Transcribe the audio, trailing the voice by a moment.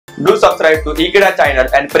Do subscribe to Ekeeda channel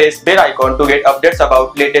and press bell icon to get updates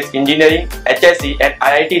about latest engineering, HSC and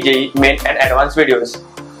IIT JEE main and advanced videos.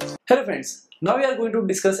 Hello friends, now we are going to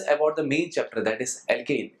discuss about the main chapter, that is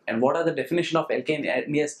alkane, and what are the definition of alkane,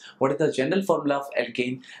 and yes, what is the general formula of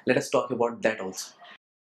alkane. Let us talk about that also.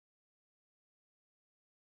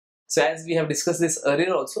 So as we have discussed this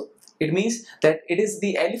earlier also, it means that it is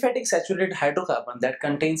the aliphatic saturated hydrocarbon that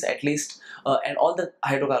contains at least and all the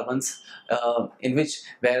hydrocarbons in which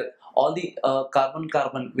where all the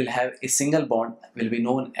carbon will have a single bond will be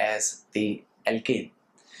known as the alkane.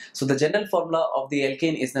 So the general formula of the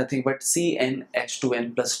alkane is nothing but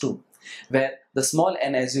CnH2n plus 2, where the small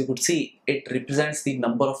n, as you could see, it represents the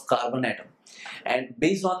number of carbon atom, and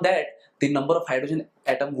based on that the number of hydrogen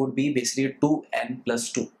atom would be basically 2n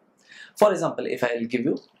plus 2. For example, if I will give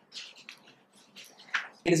you,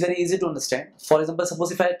 it is very easy to understand. For example,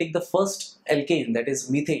 suppose if I take the first alkane, that is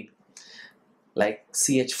methane, like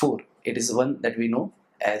CH4, it is one that we know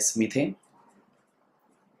as methane.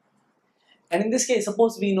 And in this case,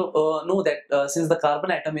 suppose we know that since the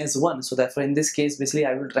carbon atom is 1, so therefore in this case basically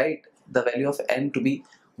I will write the value of n to be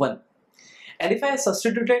 1. And if I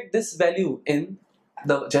substituted this value in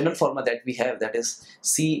the general formula that we have, that is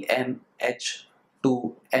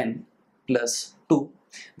CnH2n plus 2,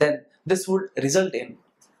 then this would result in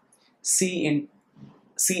Cn,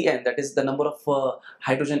 that is the number of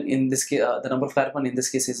hydrogen in this case, the number of carbon in this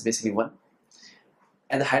case is basically 1,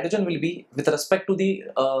 and the hydrogen will be with respect to the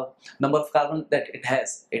number of carbon that it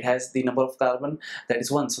has the number of carbon that is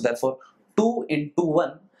 1, so therefore 2 into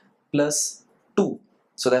 1 plus 2,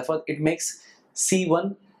 so therefore it makes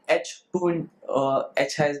C1H2 in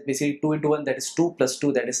H has basically 2 into 1, that is 2 plus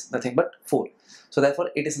 2, that is nothing but 4, so therefore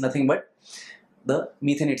it is nothing but the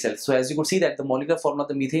methane itself. So as you could see that the molecular formula of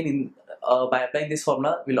the methane in by applying this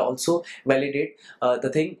formula will also validate the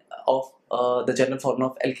thing of the general formula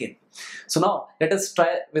of alkane. So now let us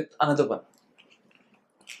try with another one.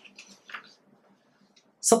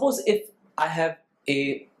 Suppose if I have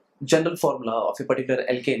a general formula of a particular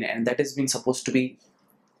alkane, and that is been supposed to be,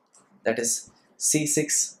 that is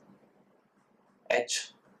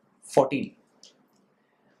C6H14.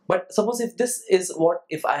 But suppose if this is what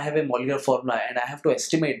if I have a molecular formula and I have to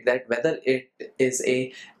estimate that whether it is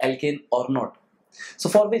a alkane or not. So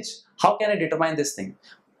for which, how can I determine this thing?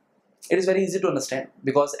 It is very easy to understand,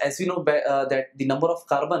 because as we know that the number of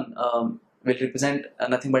carbon will represent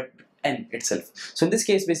nothing but n itself. So in this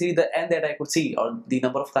case basically the n that I could see, or the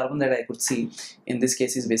number of carbon that I could see in this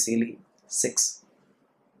case, is basically 6.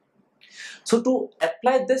 So to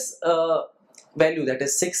apply this value, that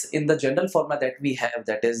is 6, in the general formula that we have,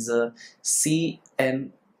 that is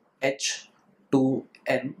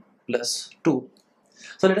CnH2n plus 2.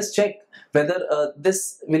 So let us check whether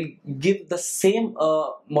this will give the same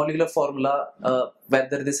molecular formula,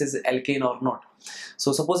 whether this is alkane or not.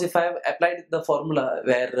 So suppose if I have applied the formula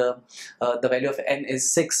where the value of n is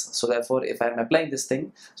 6, so therefore if I am applying this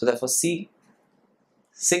thing, so therefore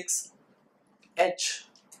C6H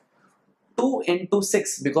 2 into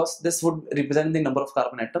 6, because this would represent the number of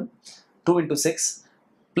carbon atom, 2 into 6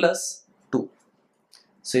 plus 2.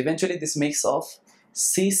 So eventually this makes of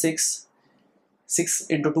C6, 6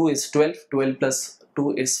 into 2 is 12, 12 plus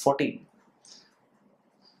 2 is 14.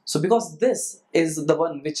 So because this is the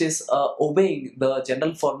one which is obeying the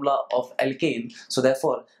general formula of alkane, so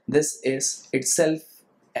therefore this is itself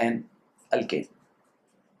an alkane.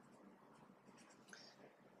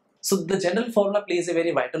 So the general formula plays a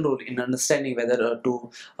very vital role in understanding whether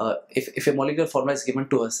if a molecular formula is given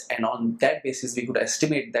to us, and on that basis we could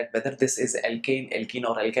estimate that whether this is alkane, alkene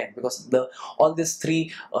or alkyne, because all these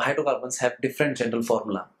three hydrocarbons have different general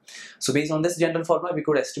formula. So based on this general formula we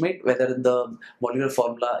could estimate whether the molecular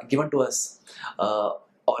formula given to us or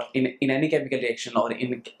in any chemical reaction or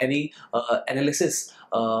in any analysis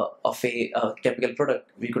of a chemical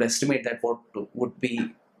product, we could estimate that what would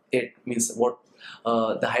be it, means what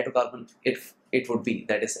the hydrocarbon if it would be,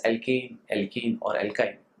 that is alkane, alkene or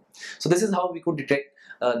alkyne. So this is how we could detect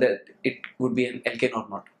that it would be an alkane or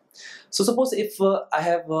not. So suppose if I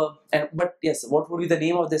have but yes, what would be the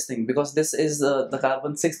name of this thing, because this is the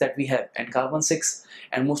carbon 6 that we have, and carbon 6,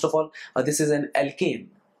 and most of all this is an alkane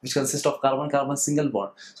which consists of carbon-carbon single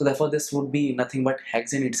bond, so therefore this would be nothing but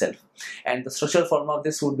hexane itself, and the structural formula of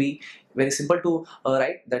this would be very simple to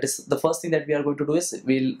write. That is, the first thing that we are going to do is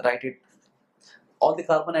we'll write it all the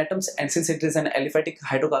carbon atoms, and since it is an aliphatic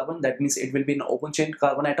hydrocarbon, that means it will be an open chain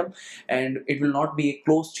carbon atom and it will not be a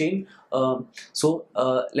closed chain. So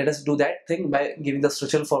let us do that thing by giving the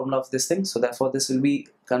structural formula of this thing. So therefore this will be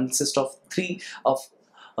consist of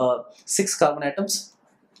 6 carbon atoms,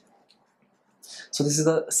 So this is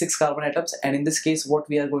the 6 carbon atoms, and in this case what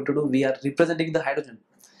we are going to do, we are representing the hydrogen.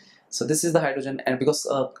 So this is the hydrogen, and because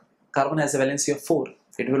carbon has a valency of 4,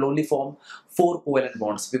 it will only form 4 covalent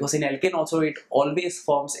bonds, because in alkane also it always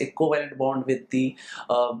forms a covalent bond with the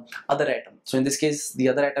other atom. So in this case the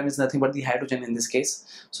other atom is nothing but the hydrogen in this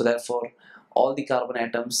case. So therefore all the carbon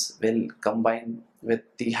atoms will combine with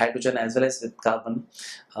the hydrogen as well as with carbon,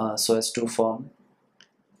 so as to form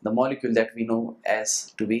the molecule that we know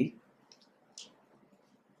as to be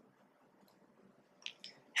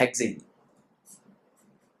hexane.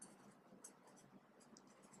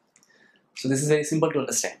 So this is very simple to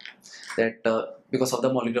understand, that because of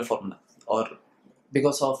the molecular formula, or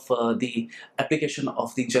because of the application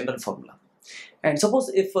of the general formula. And suppose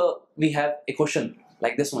if we have a question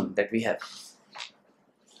like this one that we have.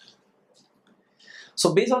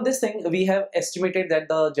 So based on this thing, we have estimated that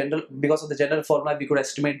because of the general formula, we could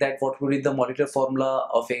estimate that what would be the molecular formula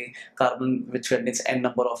of a carbon which contains n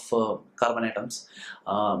number of carbon atoms.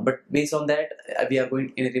 But based on that, we are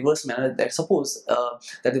going in a reverse manner, that suppose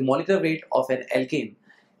that the molecular weight of an alkane,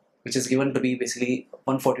 which is given to be basically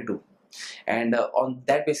 142. And on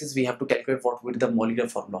that basis we have to calculate what would be the molecular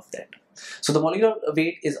formula of that. So the molecular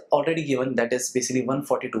weight is already given, that is basically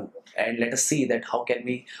 142, and let us see that how can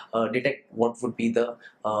we detect what would be the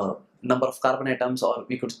number of carbon atoms, or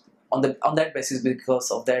we could on that basis,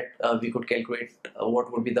 because of that we could calculate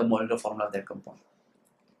what would be the molecular formula of that compound.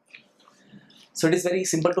 So it is very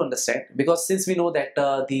simple to understand, because since we know that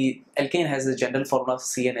the alkane has the general formula of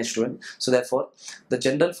CnH2n, so therefore the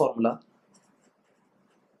general formula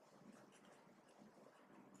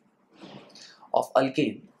of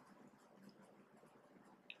alkane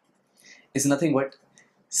is nothing but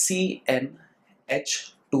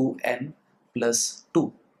CnH2n plus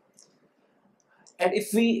 2. And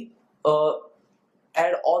if we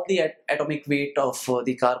add all the atomic weight of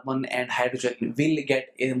the carbon and hydrogen, we'll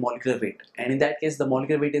get a molecular weight. And in that case, the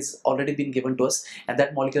molecular weight is already been given to us, and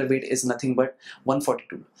that molecular weight is nothing but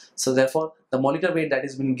 142. So therefore, the molecular weight that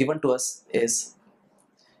has been given to us is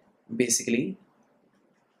basically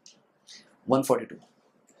 142.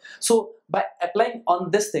 So by applying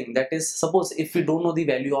on this thing, that is, suppose if we don't know the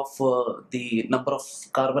value of the number of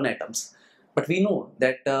carbon atoms, but we know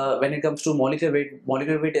that when it comes to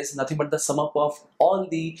molecular weight is nothing but the sum up of all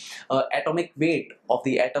the atomic weight of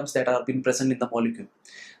the atoms that are being present in the molecule.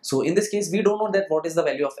 So in this case, we don't know that what is the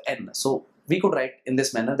value of n. So we could write in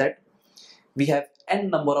this manner that we have n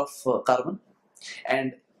number of carbon,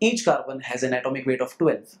 and each carbon has an atomic weight of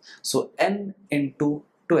 12. So n into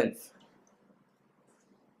 12.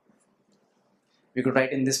 We could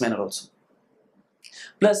write in this manner also.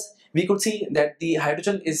 Plus, we could see that the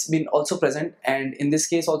hydrogen is been also present, and in this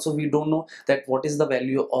case also we don't know that what is the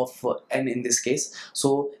value of n in this case.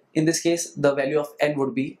 So in this case, the value of n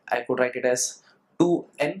would be, I could write it as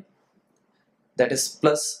 2n, that is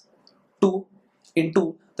plus 2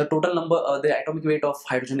 into the total number, the atomic weight of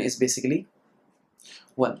hydrogen is basically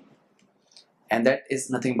 1, and that is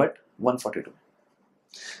nothing but 142.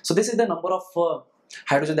 So this is the number of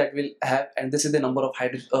hydrogen that we'll have, and this is the number of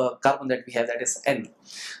carbon that we have, that is n.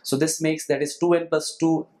 So this makes, that is 2n plus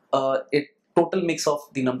 2, a total mix of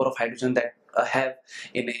the number of hydrogen that have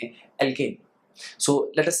in a alkane. So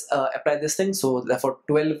let us apply this thing. So therefore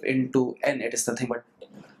 12 into n, it is nothing but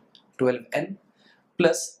 12n,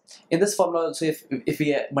 plus in this formula also, if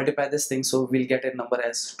we multiply this thing, so we'll get a number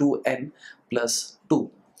as 2n plus 2,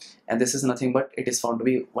 and this is nothing but, it is found to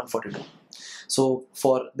be 142. So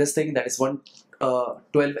for this thing, that is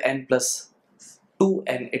 12n plus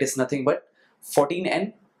 2n, it is nothing but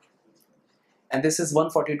 14n, and this is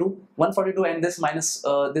 142, and this minus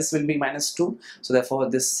this will be minus 2, so therefore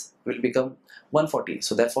this will become 140.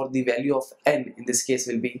 So therefore the value of n in this case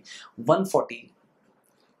will be 140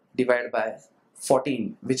 divided by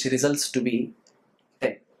 14, which results to be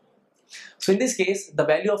 10. So in this case, the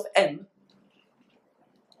value of n,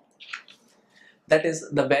 that is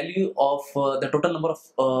the value of the total number of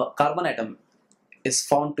carbon atom, is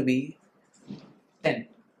found to be 10.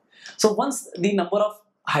 So once the number of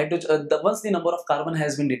once the number of carbon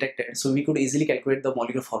has been detected, so we could easily calculate the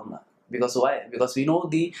molecular formula. Because why? Because we know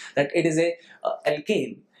that it is a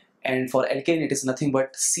alkane, and for alkane it is nothing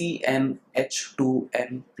but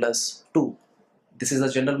CnH2n plus 2. This is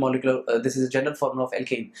the general molecular. This is the general formula of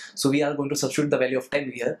alkane. So we are going to substitute the value of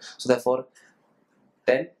 10 here. So therefore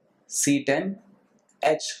 10 C10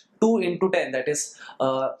 H2 into 10, that is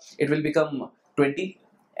it will become 20,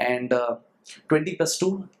 and 20 plus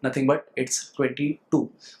 2, nothing but it's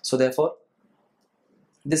 22. So therefore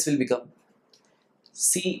this will become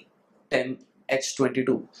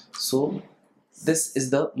C10H22. So this is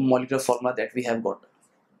the molecular formula that we have got.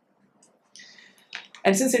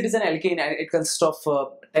 And since it is an alkane and it consists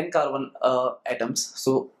of 10 carbon atoms,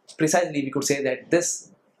 so precisely we could say that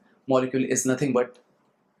this molecule is nothing but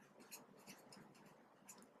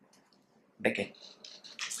decane.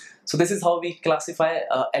 So this is how we classify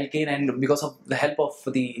alkane, and because of the help of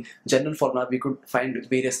the general formula we could find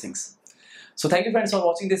various things. So thank you friends for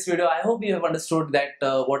watching this video. I hope you have understood that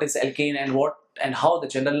what is alkane and how the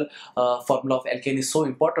general formula of alkane is so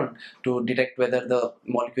important to detect whether the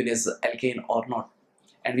molecule is alkane or not.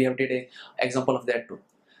 And we have did a example of that too.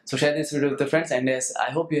 So share this video with your friends, and yes,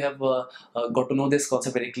 I hope you have got to know this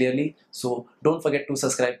concept very clearly. So don't forget to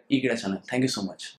subscribe Ekeeda channel. Thank you so much.